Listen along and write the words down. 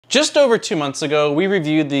Just over 2 months ago, we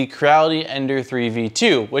reviewed the Creality Ender 3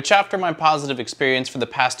 V2, which after my positive experience for the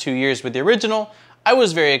past 2 years with the original, I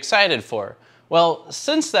was very excited for. Well,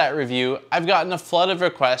 since that review, I've gotten a flood of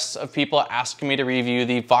requests of people asking me to review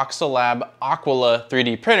the Voxelab Aquila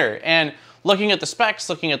 3D printer, and looking at the specs,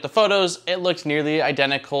 looking at the photos, it looked nearly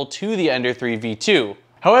identical to the Ender 3 V2.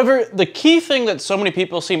 However, the key thing that so many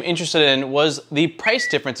people seem interested in was the price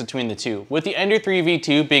difference between the two, with the Ender 3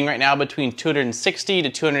 V2 being right now between $260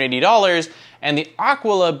 to $280, and the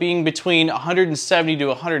Aquila being between $170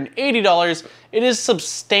 to $180, it is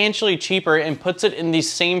substantially cheaper and puts it in the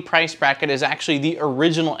same price bracket as actually the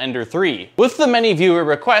original Ender 3. With the many viewer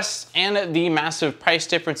requests and the massive price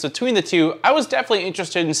difference between the two, I was definitely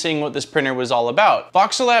interested in seeing what this printer was all about.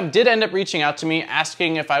 Voxelab did end up reaching out to me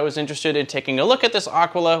asking if I was interested in taking a look at this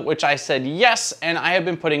Aquila, which I said yes, and I have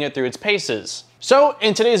been putting it through its paces. So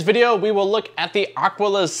in today's video, we will look at the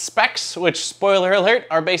Aquila's specs, which, spoiler alert,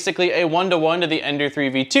 are basically a one-to-one to the Ender 3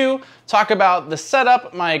 V2, talk about the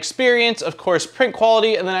setup, my experience, of course print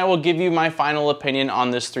quality, and then I will give you my final opinion on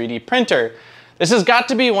this 3D printer. This has got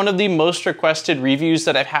to be one of the most requested reviews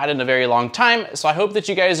that I've had in a very long time, so I hope that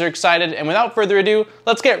you guys are excited, and without further ado,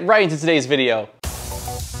 let's get right into today's video.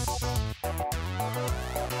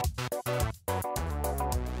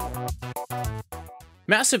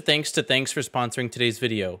 Massive thanks to Thangs for sponsoring today's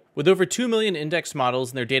video. With over 2 million index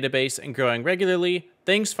models in their database and growing regularly,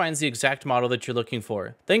 Thangs finds the exact model that you're looking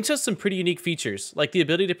for. Thangs has some pretty unique features, like the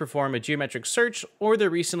ability to perform a geometric search or their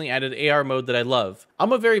recently added AR mode that I love.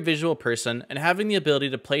 I'm a very visual person, and having the ability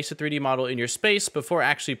to place a 3D model in your space before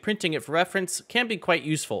actually printing it for reference can be quite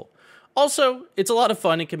useful. Also, it's a lot of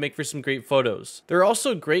fun and can make for some great photos. There are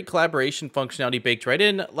also great collaboration functionality baked right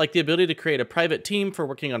in, like the ability to create a private team for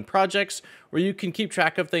working on projects, where you can keep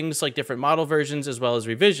track of things like different model versions as well as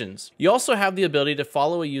revisions. You also have the ability to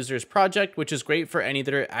follow a user's project, which is great for any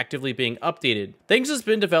that are actively being updated. Thangs has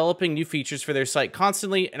been developing new features for their site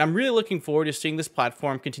constantly, and I'm really looking forward to seeing this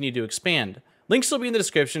platform continue to expand. Links will be in the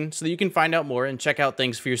description so that you can find out more and check out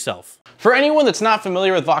Thangs for yourself. For anyone that's not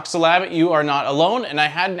familiar with Voxelab, you are not alone, and I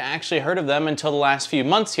hadn't actually heard of them until the last few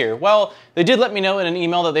months here. Well, they did let me know in an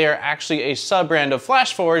email that they are actually a sub-brand of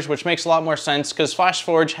FlashForge, which makes a lot more sense because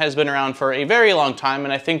FlashForge has been around for a very long time,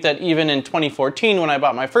 and I think that even in 2014 when I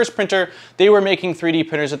bought my first printer, they were making 3D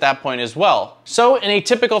printers at that point as well. So in a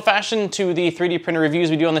typical fashion to the 3D printer reviews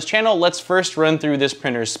we do on this channel, let's first run through this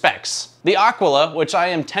printer's specs. The Aquila, which I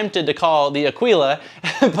am tempted to call the Aquila,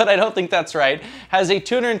 but I don't think that's right, has a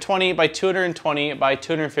 220 by 220 by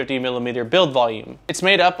 250 millimeter build volume. It's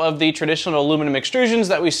made up of the traditional aluminum extrusions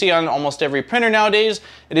that we see on almost every printer nowadays.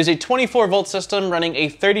 It is a 24 volt system running a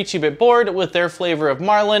 32-bit board with their flavor of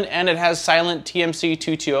Marlin, and it has silent TMC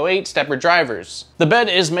 2208 stepper drivers. The bed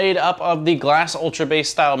is made up of the glass ultra base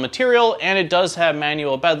style material, and it does have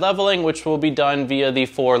manual bed leveling, which will be done via the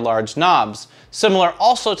 4 large knobs. Similar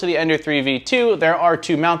also to the Ender 3 V2, there are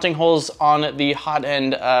 2 mounting holes on the hot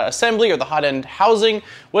end assembly or the hot end housing,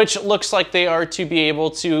 which looks like they are to be able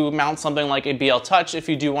to mount something like a BL Touch if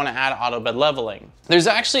you do want to add auto bed leveling. There's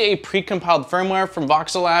actually a pre-compiled firmware from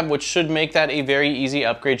Voxelab, which should make that a very easy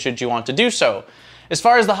upgrade should you want to do so. As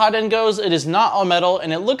far as the hot end goes, it is not all metal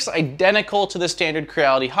and it looks identical to the standard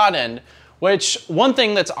Creality hot end. Which, one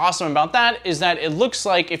thing that's awesome about that is that it looks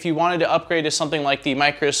like if you wanted to upgrade to something like the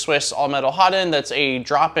Micro Swiss all-metal hot end that's a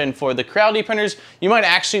drop-in for the Creality printers, you might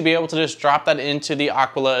actually be able to just drop that into the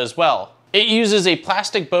Aquila as well. It uses a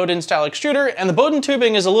plastic Bowden style extruder, and the Bowden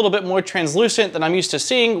tubing is a little bit more translucent than I'm used to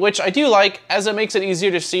seeing, which I do like, as it makes it easier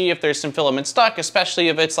to see if there's some filament stuck, especially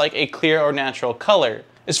if it's like a clear or natural color.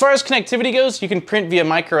 As far as connectivity goes, you can print via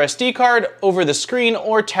micro SD card, over the screen,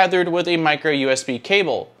 or tethered with a micro USB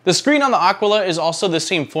cable. The screen on the Aquila is also the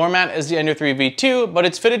same format as the Ender 3 V2, but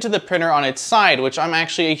it's fitted to the printer on its side, which I'm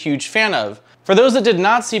actually a huge fan of. For those that did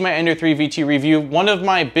not see my Ender 3 V2 review, one of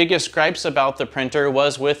my biggest gripes about the printer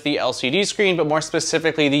was with the LCD screen, but more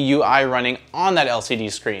specifically the UI running on that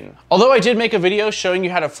LCD screen. Although I did make a video showing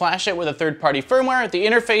you how to flash it with a third-party firmware, the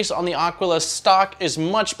interface on the Aquila stock is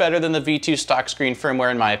much better than the V2 stock screen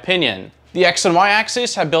firmware in my opinion. The X and Y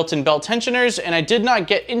axis have built-in belt tensioners, and I did not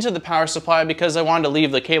get into the power supply because I wanted to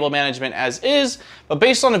leave the cable management as is, but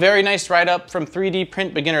based on a very nice write-up from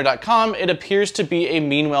 3dprintbeginner.com, it appears to be a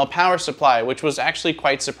Meanwell power supply, which was actually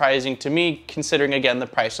quite surprising to me considering again the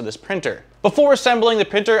price of this printer. Before assembling the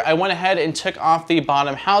printer, I went ahead and took off the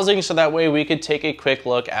bottom housing so that way we could take a quick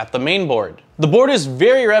look at the main board. The board is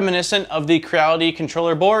very reminiscent of the Creality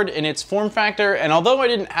controller board in its form factor, and although I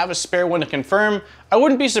didn't have a spare one to confirm, I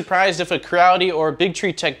wouldn't be surprised if a Creality or Big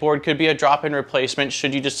Tree Tech board could be a drop-in replacement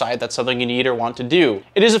should you decide that's something you need or want to do.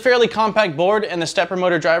 It is a fairly compact board and the stepper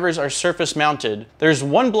motor drivers are surface mounted. There's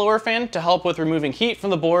one blower fan to help with removing heat from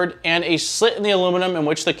the board and a slit in the aluminum in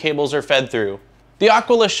which the cables are fed through. The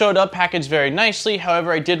Aquila showed up packaged very nicely,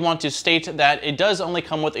 however I did want to state that it does only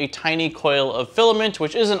come with a tiny coil of filament,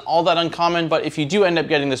 which isn't all that uncommon, but if you do end up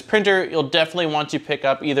getting this printer, you'll definitely want to pick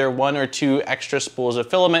up either 1 or 2 extra spools of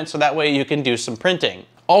filament so that way you can do some printing.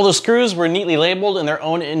 All the screws were neatly labeled in their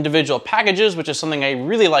own individual packages, which is something I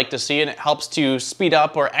really like to see, and it helps to speed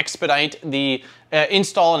up or expedite the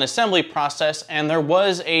install and assembly process. And there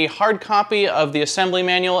was a hard copy of the assembly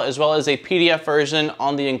manual as well as a PDF version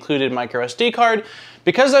on the included microSD card.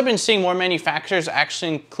 Because I've been seeing more manufacturers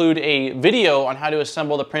actually include a video on how to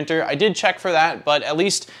assemble the printer, I did check for that, but at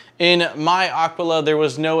least in my Aquila, there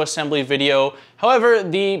was no assembly video. However,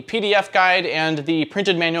 the PDF guide and the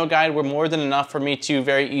printed manual guide were more than enough for me to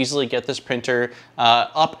very easily get this printer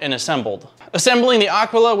up and assembled. Assembling the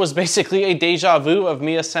Aquila was basically a deja vu of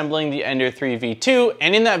me assembling the Ender 3 V2,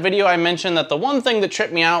 and in that video I mentioned that the one thing that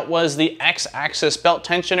tripped me out was the X-axis belt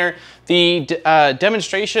tensioner. The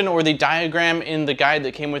demonstration or the diagram in the guide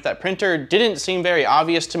that came with that printer didn't seem very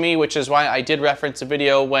obvious to me, which is why I did reference a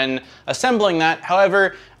video when assembling that.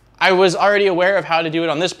 However, I was already aware of how to do it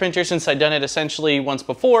on this printer since I'd done it essentially once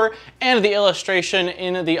before, and the illustration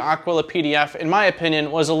in the Aquila PDF, in my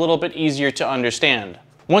opinion, was a little bit easier to understand.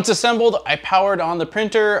 Once assembled, I powered on the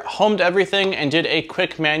printer, homed everything, and did a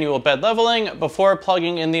quick manual bed leveling before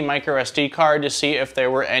plugging in the microSD card to see if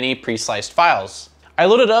there were any pre-sliced files. I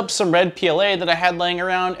loaded up some red PLA that I had laying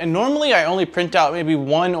around, and normally I only print out maybe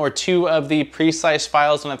 1 or 2 of the pre-sliced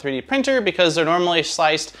files on a 3D printer because they're normally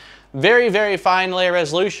sliced very, very fine layer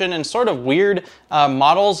resolution and sort of weird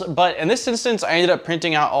models, but in this instance I ended up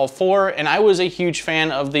printing out all 4, and I was a huge fan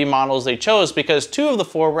of the models they chose because 2 of the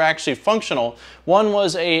 4 were actually functional. One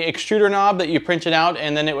was a extruder knob that you printed out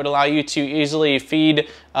and then it would allow you to easily feed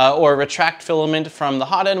or retract filament from the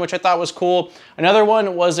hot end, which I thought was cool. Another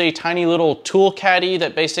one was a tiny little tool caddy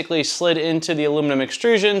that basically slid into the aluminum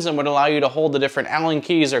extrusions and would allow you to hold the different Allen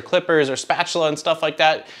keys or clippers or spatula and stuff like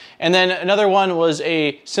that. And then another one was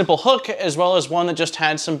a simple hook as well as one that just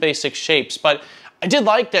had some basic shapes. But I did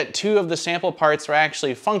like that 2 of the sample parts were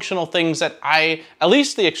actually functional things that at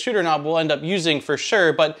least the extruder knob will end up using for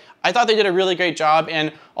sure, but I thought they did a really great job,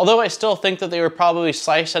 and although I still think that they were probably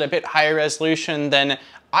sliced at a bit higher resolution than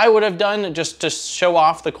I would have done just to show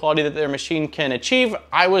off the quality that their machine can achieve,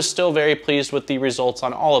 I was still very pleased with the results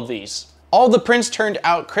on all of these. All the prints turned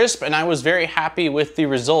out crisp and I was very happy with the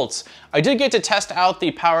results. I did get to test out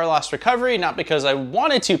the power loss recovery, not because I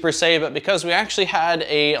wanted to per se, but because we actually had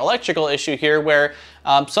an electrical issue here where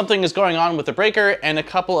something is going on with the breaker and a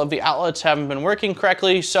couple of the outlets haven't been working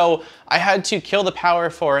correctly. So I had to kill the power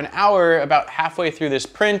for an hour about halfway through this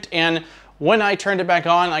print, and when I turned it back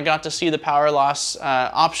on, I got to see the power loss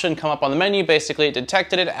option come up on the menu. Basically, it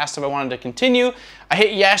detected it, asked if I wanted to continue. I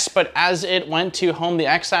hit yes, but as it went to home the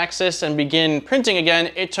X-axis and begin printing again,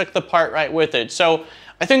 it took the part right with it. So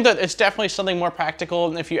I think that it's definitely something more practical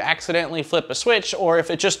than if you accidentally flip a switch or if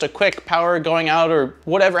it's just a quick power going out or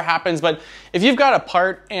whatever happens. But if you've got a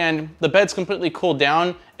part and the bed's completely cooled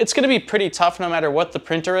down, it's going to be pretty tough no matter what the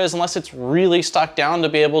printer is, unless it's really stuck down to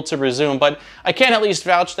be able to resume. But I can at least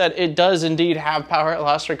vouch that it does indeed have power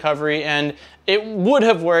loss recovery, and it would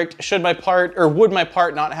have worked should my part, or would my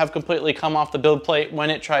part not have completely come off the build plate when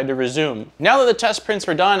it tried to resume. Now that the test prints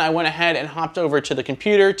were done, I went ahead and hopped over to the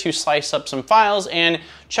computer to slice up some files and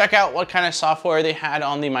check out what kind of software they had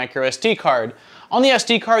on the micro SD card. On the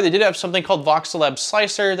SD card, they did have something called Voxelab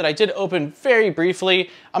Slicer that I did open very briefly.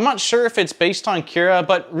 I'm not sure if it's based on Cura,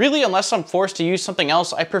 but really, unless I'm forced to use something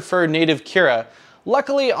else, I prefer native Cura.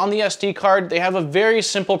 Luckily, on the SD card, they have a very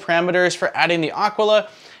simple parameters for adding the Aquila,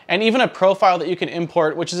 and even a profile that you can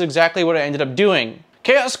import, which is exactly what I ended up doing.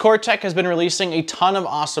 Chaos Core Tech has been releasing a ton of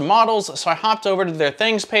awesome models, so I hopped over to their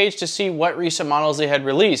Thangs page to see what recent models they had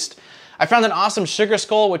released. I found an awesome Sugar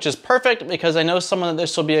Skull, which is perfect because I know someone that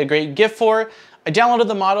this will be a great gift for. I downloaded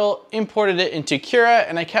the model, imported it into Cura,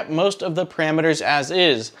 and I kept most of the parameters as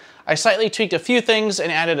is. I slightly tweaked a few things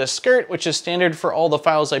and added a skirt, which is standard for all the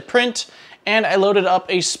files I print, and I loaded up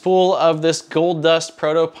a spool of this Gold Dust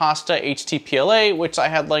Proto Pasta HTPLA, which I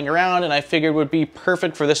had laying around and I figured would be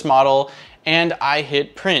perfect for this model, and I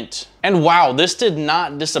hit print. And wow, this did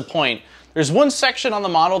not disappoint. There's one section on the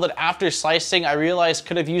model that after slicing I realized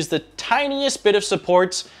could have used the tiniest bit of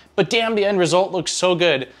supports, but damn, the end result looks so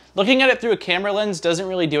good. Looking at it through a camera lens doesn't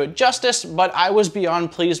really do it justice, but I was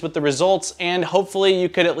beyond pleased with the results, and hopefully you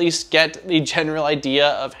could at least get the general idea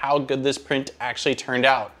of how good this print actually turned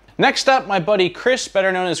out. Next up, my buddy Chris,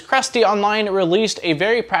 better known as Krusty Online, released a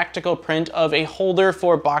very practical print of a holder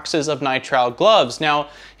for boxes of nitrile gloves. Now,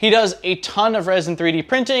 he does a ton of resin 3D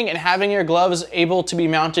printing, and having your gloves able to be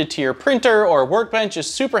mounted to your printer or workbench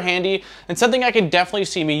is super handy and something I could definitely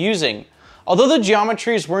see me using. Although the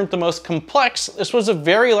geometries weren't the most complex, this was a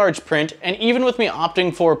very large print, and even with me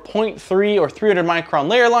opting for 0.3 or 300 micron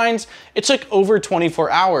layer lines, it took over 24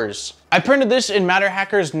 hours. I printed this in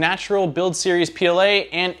MatterHacker's Natural Build Series PLA,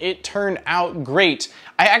 and it turned out great.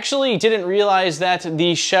 I actually didn't realize that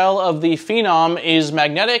the shell of the Phenom is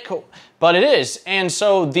magnetic, but it is. And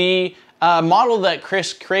so the model that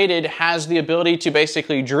Chris created has the ability to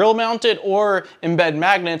basically drill mount it or embed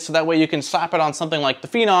magnets, so that way you can slap it on something like the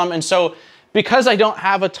Phenom. And so because I don't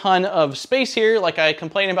have a ton of space here, like I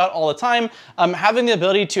complain about all the time, having the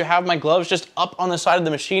ability to have my gloves just up on the side of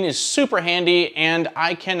the machine is super handy, and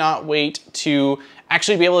I cannot wait to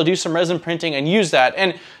actually be able to do some resin printing and use that.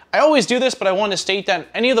 And I always do this, but I want to state that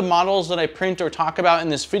any of the models that I print or talk about in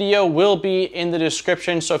this video will be in the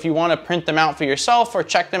description, so if you want to print them out for yourself or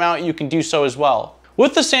check them out, you can do so as well.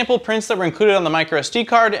 With the sample prints that were included on the micro SD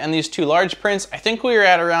card and these two large prints, I think we were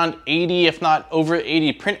at around 80, if not over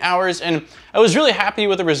 80 print hours, and I was really happy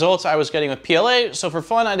with the results I was getting with PLA, so for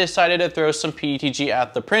fun I decided to throw some PETG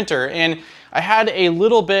at the printer, and I had a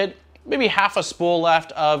little bit, maybe half a spool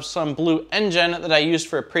left of some blue engine that I used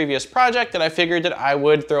for a previous project that I figured that I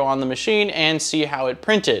would throw on the machine and see how it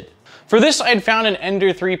printed. For this, I had found an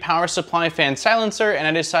Ender 3 power supply fan silencer, and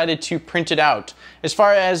I decided to print it out. As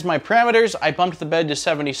far as my parameters, I bumped the bed to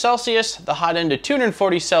 70 Celsius, the hot end to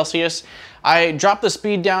 240 Celsius. I dropped the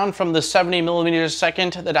speed down from the 70 millimeters a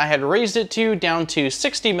second that I had raised it to down to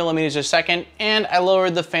 60 millimeters a second, and I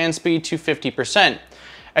lowered the fan speed to 50%.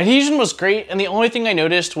 Adhesion was great, and the only thing I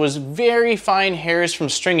noticed was very fine hairs from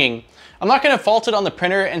stringing. I'm not going to fault it on the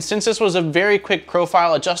printer, and since this was a very quick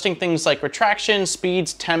profile, adjusting things like retraction,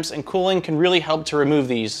 speeds, temps, and cooling can really help to remove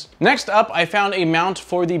these. Next up, I found a mount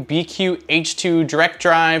for the BIQU H2 direct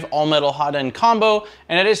drive all metal hot end combo,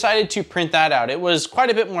 and I decided to print that out. It was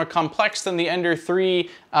quite a bit more complex than the Ender 3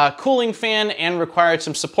 cooling fan and required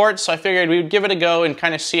some support, so I figured we would give it a go and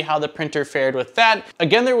kind of see how the printer fared with that.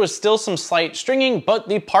 Again, there was still some slight stringing, but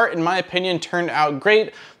the part, in my opinion, turned out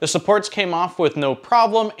great. The supports came off with no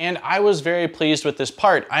problem, and I was very pleased with this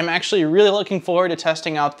part. I'm actually really looking forward to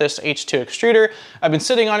testing out this H2 extruder. I've been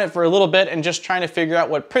sitting on it for a little bit and just trying to figure out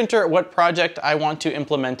what printer, what project I want to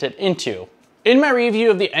implement it into. In my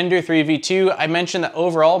review of the Ender 3 V2, I mentioned that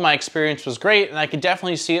overall my experience was great, and I could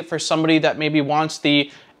definitely see it for somebody that maybe wants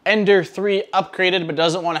the Ender 3 upgraded but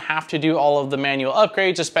doesn't want to have to do all of the manual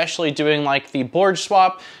upgrades, especially doing like the board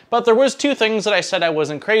swap. But there was two things that I said I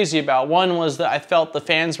wasn't crazy about. One was that I felt the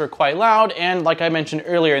fans were quite loud, and like I mentioned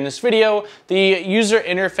earlier in this video, the user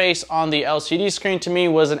interface on the LCD screen to me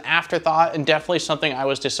was an afterthought and definitely something I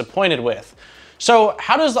was disappointed with. So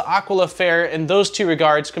how does the Aquila fare in those two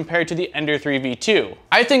regards compared to the Ender 3 V2?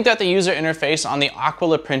 I think that the user interface on the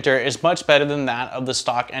Aquila printer is much better than that of the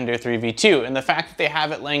stock Ender 3 V2, and the fact that they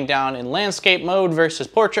have it laying down in landscape mode versus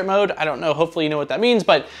portrait mode, I don't know, hopefully you know what that means,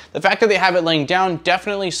 but the fact that they have it laying down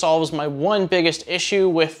definitely solves my one biggest issue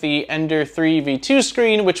with the Ender 3 V2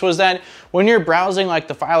 screen, which was that when you're browsing like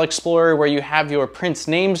the file explorer where you have your print's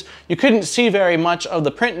names, you couldn't see very much of the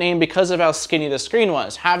print name because of how skinny the screen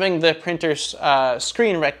was. Having the printer's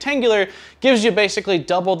screen rectangular gives you basically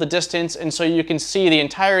double the distance, and so you can see the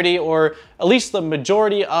entirety or at least the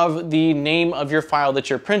majority of the name of your file that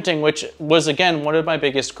you're printing, which was again one of my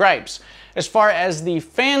biggest gripes. As far as the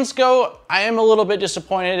fans go, I am a little bit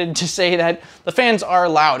disappointed to say that the fans are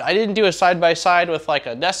loud. I didn't do a side-by-side with like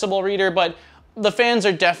a decibel reader, but the fans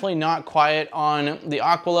are definitely not quiet on the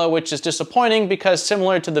Aquila, which is disappointing because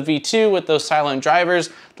similar to the V2 with those silent drivers,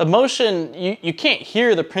 the motion, you can't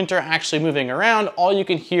hear the printer actually moving around. All you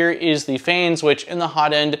can hear is the fans, which in the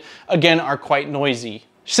hot end, again, are quite noisy.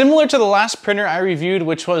 Similar to the last printer I reviewed,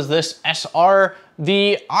 which was this SR,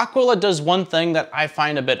 the Aquila does one thing that I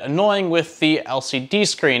find a bit annoying with the LCD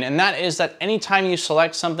screen, and that is that anytime you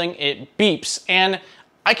select something, it beeps. And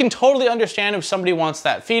I can totally understand if somebody wants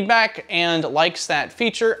that feedback and likes that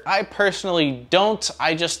feature. I personally don't.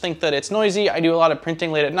 I just think that it's noisy. I do a lot of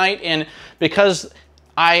printing late at night, and because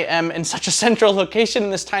I am in such a central location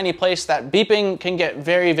in this tiny place, that beeping can get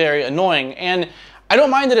very, very annoying. And I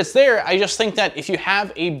don't mind that it's there. I just think that if you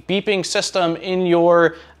have a beeping system in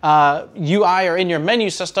your UI or in your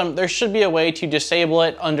menu system, there should be a way to disable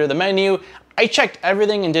it under the menu. I checked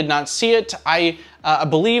everything and did not see it. I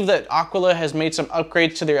believe that Aquila has made some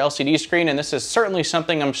upgrades to their LCD screen, and this is certainly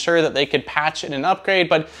something I'm sure that they could patch in an upgrade,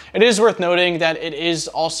 but it is worth noting that it is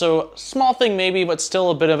also a small thing maybe, but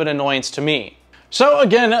still a bit of an annoyance to me. So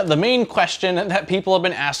again, the main question that people have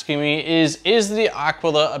been asking me is the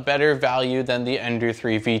Aquila a better value than the Ender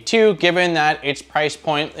 3 V2, given that its price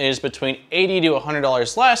point is between $80 to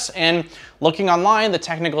 $100 less, and looking online, the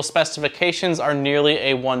technical specifications are nearly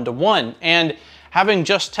a 1-to-1. And having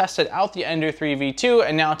just tested out the Ender 3 V2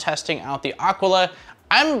 and now testing out the Aquila,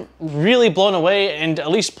 I'm really blown away and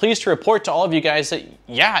at least pleased to report to all of you guys that,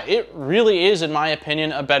 yeah, it really is, in my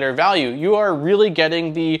opinion, a better value. You are really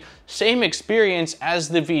getting the same experience as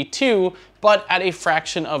the V2, but at a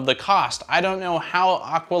fraction of the cost. I don't know how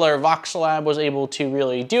Aquila or Voxelab was able to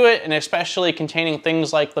really do it, and especially containing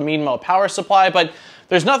things like the mean melt power supply, but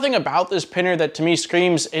there's nothing about this printer that to me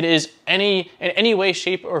screams it is in any way,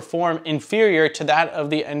 shape, or form inferior to that of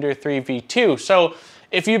the Ender 3 V2. So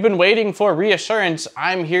if you've been waiting for reassurance,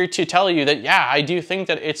 I'm here to tell you that, yeah, I do think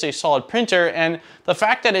that it's a solid printer, and the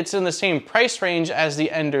fact that it's in the same price range as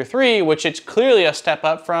the Ender 3, which it's clearly a step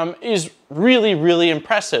up from, is really, really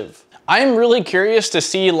impressive. I'm really curious to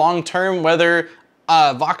see long-term whether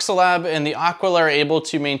Voxelab and the Aquila are able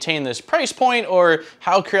to maintain this price point, or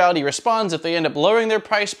how Creality responds if they end up lowering their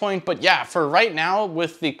price point. But yeah, for right now,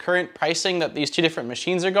 with the current pricing that these two different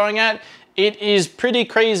machines are going at, it is pretty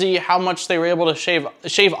crazy how much they were able to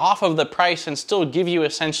shave off of the price and still give you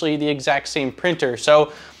essentially the exact same printer.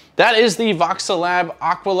 So that is the Voxelab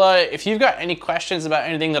Aquila. If you've got any questions about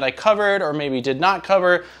anything that I covered or maybe did not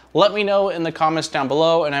cover, let me know in the comments down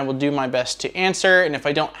below and I will do my best to answer. And if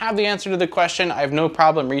I don't have the answer to the question, I have no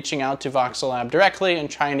problem reaching out to Voxelab directly and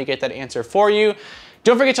trying to get that answer for you.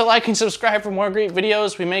 Don't forget to like and subscribe for more great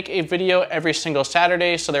videos. We make a video every single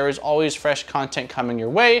Saturday, so there is always fresh content coming your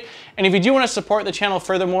way. And if you do want to support the channel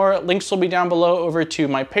furthermore, links will be down below over to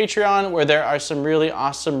my Patreon, where there are some really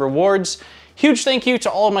awesome rewards. Huge thank you to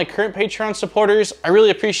all of my current Patreon supporters. I really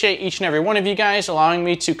appreciate each and every one of you guys allowing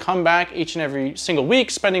me to come back each and every single week,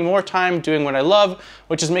 spending more time doing what I love,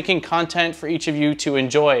 which is making content for each of you to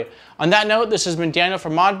enjoy. On that note, this has been Daniel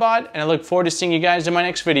from ModBot, and I look forward to seeing you guys in my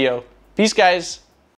next video. Peace, guys.